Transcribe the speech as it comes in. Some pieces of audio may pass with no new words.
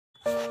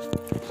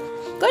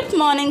Good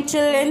morning,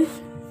 children.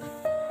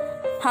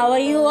 How are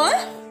you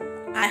all?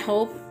 I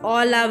hope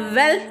all are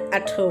well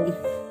at home.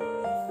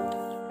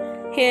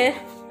 Here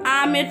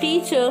I am your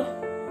teacher,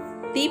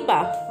 Deepa,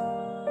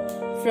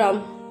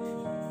 from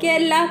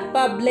Kerala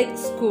Public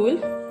School,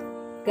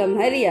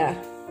 Gamharia.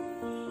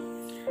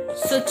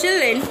 So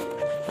children,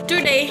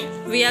 today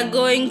we are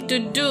going to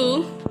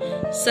do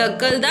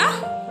circle the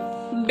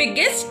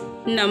biggest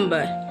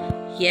number.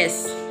 Yes,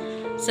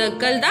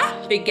 circle the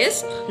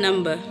biggest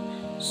number.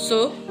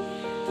 So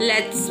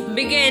let's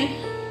begin.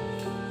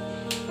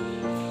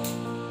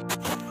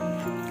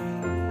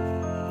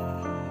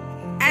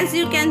 As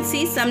you can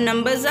see, some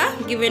numbers are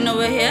given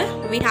over here.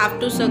 We have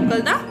to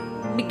circle the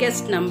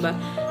biggest number.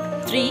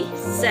 3,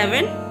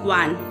 7,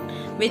 1.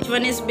 Which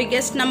one is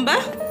biggest number?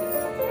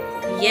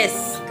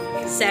 Yes,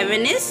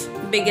 7 is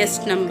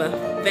biggest number.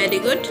 Very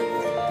good.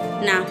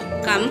 Now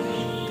come.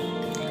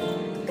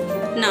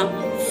 Now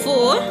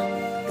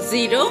 4,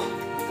 0,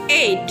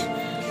 8.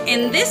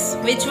 In this,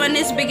 which one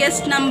is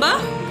biggest number?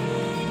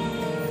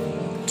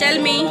 Tell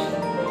me.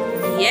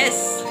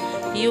 Yes,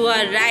 you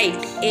are right.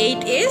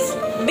 8 is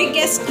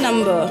biggest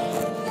number.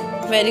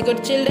 Very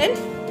good, children.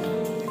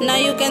 Now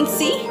you can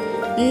see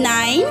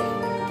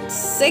 9,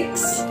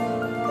 6,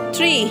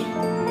 3.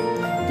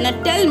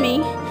 Now tell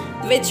me,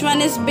 which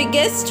one is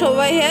biggest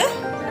over here?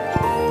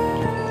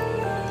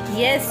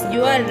 Yes,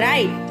 you are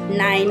right.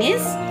 9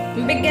 is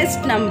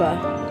biggest number.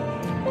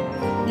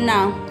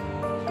 Now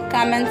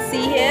come and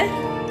see here.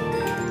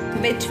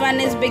 Which one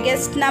is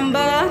biggest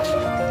number?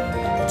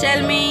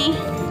 Tell me.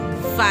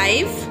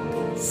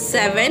 5,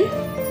 7,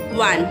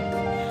 1.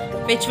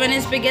 Which one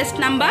is biggest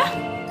number?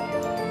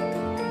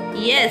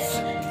 Yes,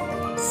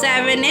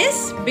 7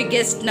 is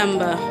biggest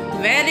number.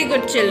 Very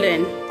good,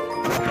 children.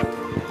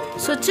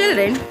 So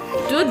children,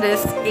 do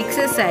this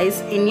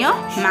exercise in your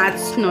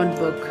maths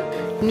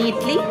notebook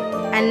neatly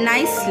and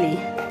nicely.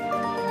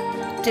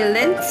 Till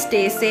then,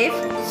 stay safe,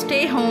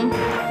 stay home.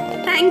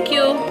 Thank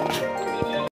you.